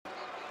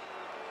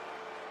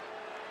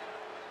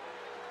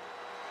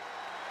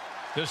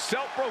The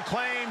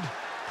self-proclaimed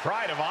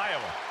pride of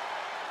Iowa.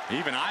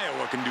 Even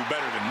Iowa can do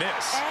better than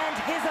this. And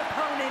his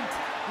opponent,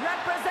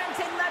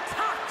 representing the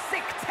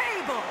toxic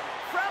table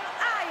from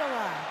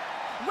Iowa,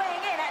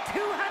 weighing in at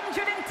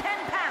 210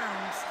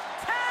 pounds,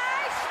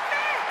 Ty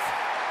Schmit!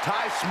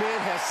 Ty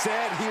Schmit has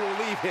said he will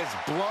leave his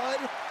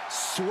blood,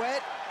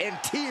 sweat, and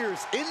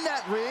tears in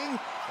that ring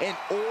in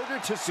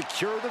order to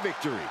secure the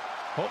victory.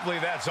 Hopefully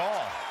that's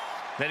all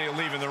that he'll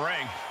leave in the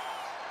ring.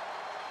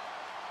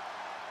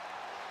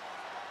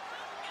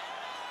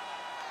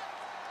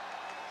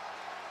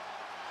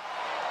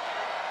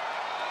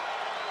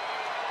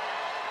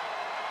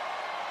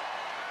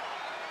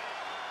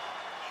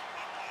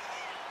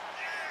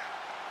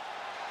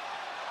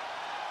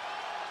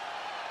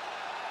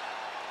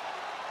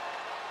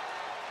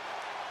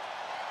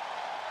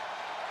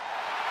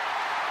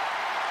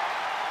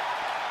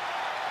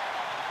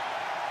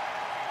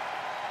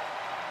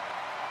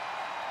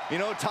 You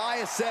know, Ty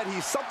has said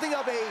he's something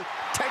of a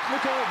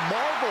technical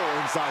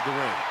marvel inside the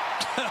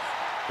ring.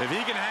 If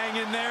he can hang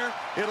in there,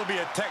 it'll be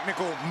a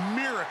technical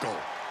miracle.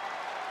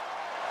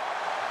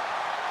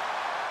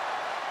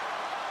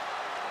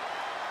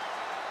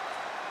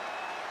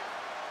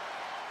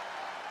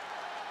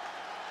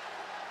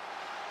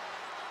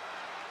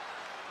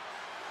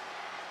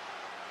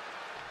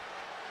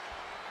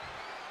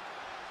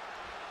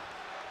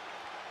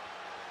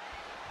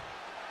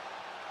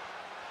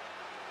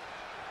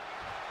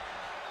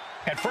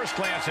 At first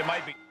glance, it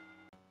might be.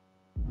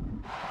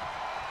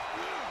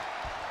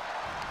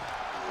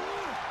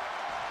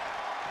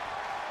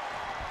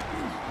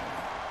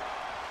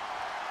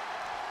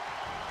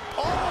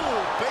 Oh,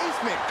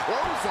 basement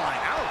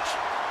clothesline. Ouch.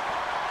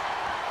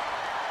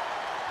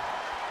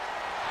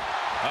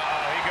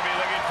 Uh-oh, he could be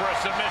looking for a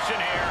submission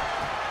here.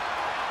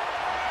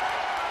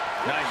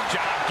 Nice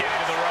job getting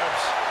to the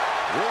ropes.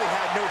 Really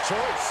had no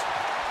choice.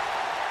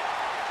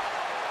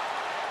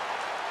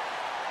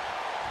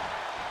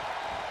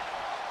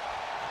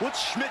 What's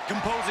Schmit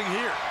composing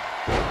here?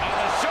 On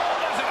the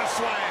shoulders and a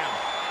slam.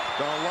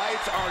 The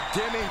lights are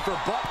dimming for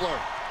Butler.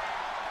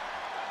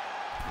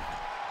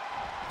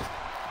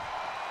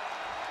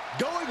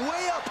 Going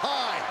way up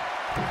high.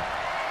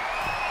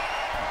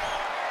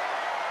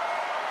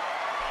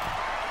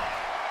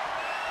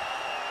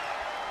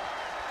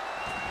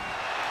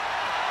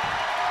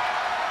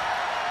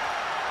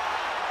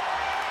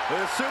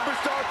 The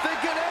superstar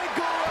thinking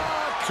ankle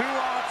lock. 2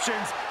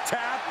 options,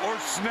 tap or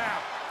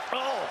snap.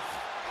 Oh,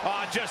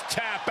 just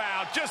tap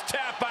out. Just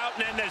tap out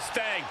and end this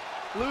thing.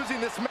 Losing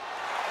this match.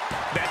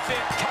 That's it.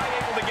 Ty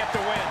able to get the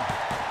win.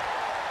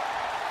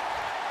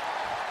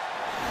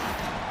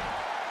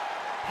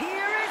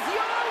 Here is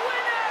your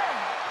winner,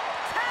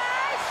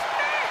 Ty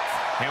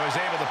Schmit! He was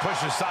able to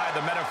push aside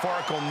the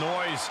metaphorical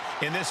noise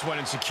in this one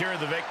and secure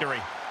the victory.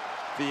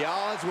 The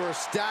odds were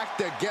stacked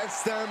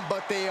against them,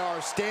 but they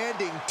are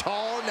standing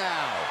tall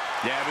now.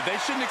 Yeah, but they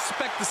shouldn't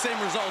expect the same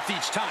result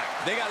each time.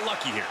 They got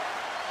lucky here.